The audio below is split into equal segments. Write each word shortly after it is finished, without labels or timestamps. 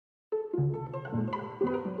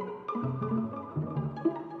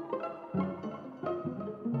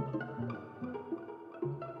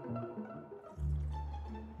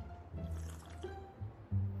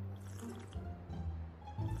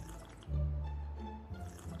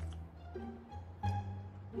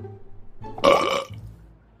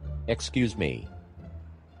Excuse me.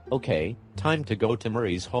 Okay, time to go to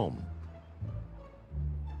Murray's home.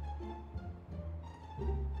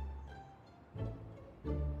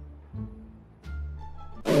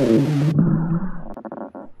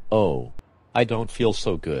 Oh, I don't feel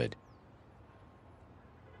so good.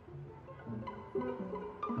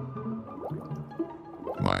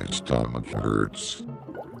 My stomach hurts.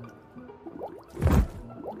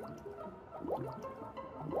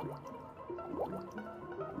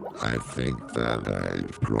 I think that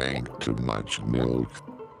I've drank too much milk.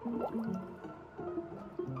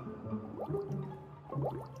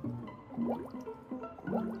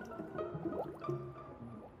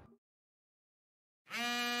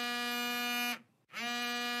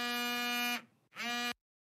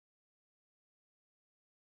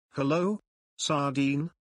 Hello,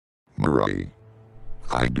 Sardine? Murray,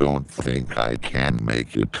 I don't think I can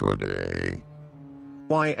make it today.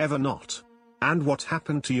 Why ever not? And what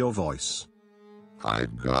happened to your voice?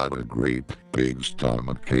 I've got a great big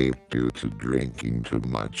stomachache due to drinking too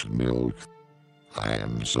much milk. I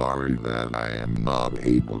am sorry that I am not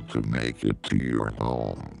able to make it to your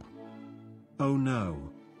home. Oh no.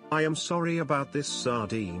 I am sorry about this,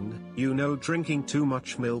 Sardine. You know drinking too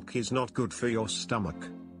much milk is not good for your stomach.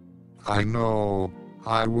 I know.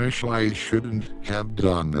 I wish I shouldn't have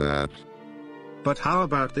done that. But how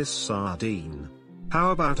about this, Sardine?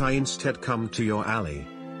 How about I instead come to your alley?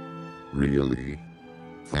 Really?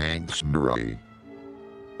 Thanks, Murray.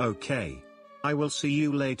 Okay. I will see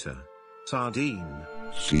you later, Sardine.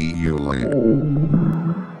 See you later.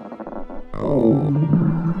 Oh,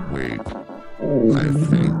 wait. I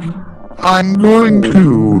think I'm going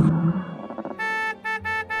to.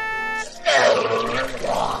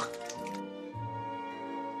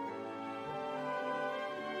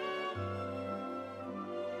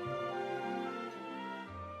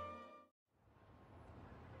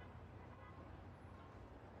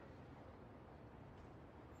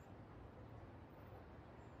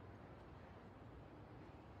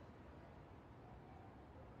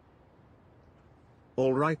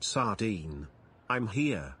 Alright, Sardine. I'm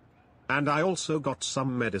here. And I also got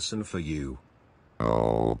some medicine for you.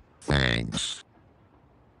 Oh, thanks.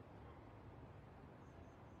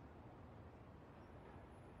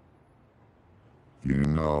 You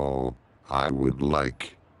know, I would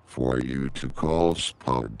like for you to call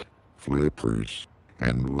Spud, Flippers,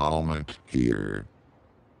 and Walnut here.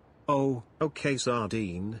 Oh, okay,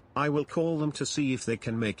 Sardine. I will call them to see if they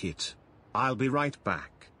can make it. I'll be right back.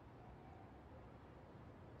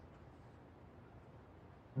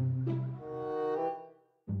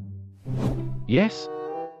 Yes?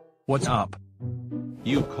 What's up?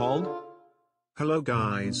 You called? Hello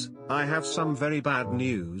guys, I have some very bad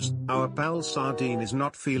news. Our pal Sardine is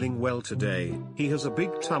not feeling well today. He has a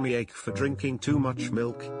big tummy ache for drinking too much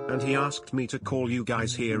milk, and he asked me to call you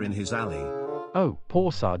guys here in his alley. Oh,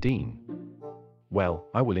 poor Sardine. Well,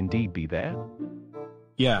 I will indeed be there.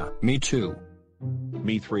 Yeah, me too.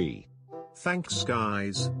 Me 3. Thanks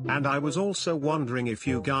guys, and I was also wondering if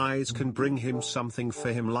you guys can bring him something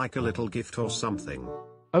for him, like a little gift or something.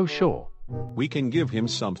 Oh, sure. We can give him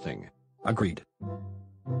something. Agreed.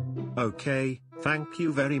 Okay, thank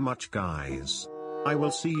you very much guys. I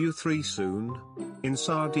will see you 3 soon. In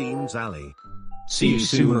Sardine's alley. See you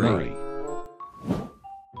soon, Murray.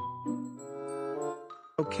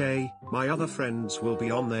 Okay, my other friends will be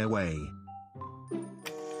on their way.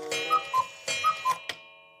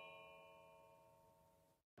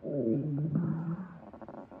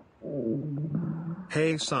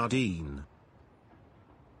 Hey Sardine.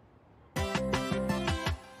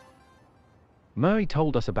 Murray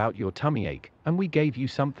told us about your tummy ache, and we gave you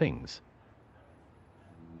some things.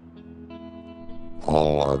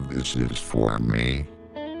 All of this is for me.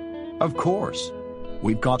 Of course.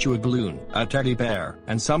 We've got you a balloon, a teddy bear,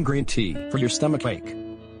 and some green tea for your stomachache.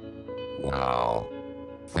 Wow.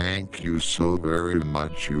 Thank you so very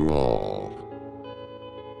much, you all.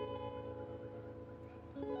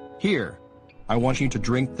 Here. I want you to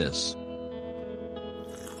drink this.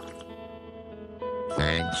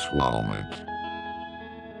 Thanks, Walnut.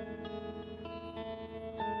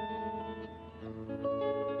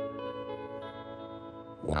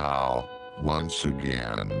 Wow, once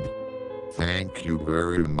again. Thank you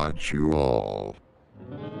very much, you all.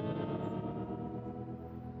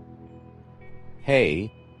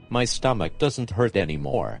 Hey, my stomach doesn't hurt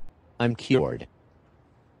anymore. I'm cured.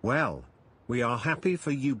 Well, we are happy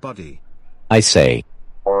for you, buddy. I say.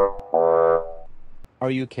 Are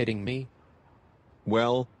you kidding me?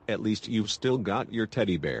 Well, at least you've still got your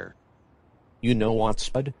teddy bear. You know what,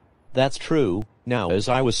 Spud? That's true. Now, as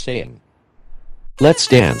I was saying, let's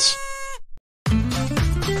dance.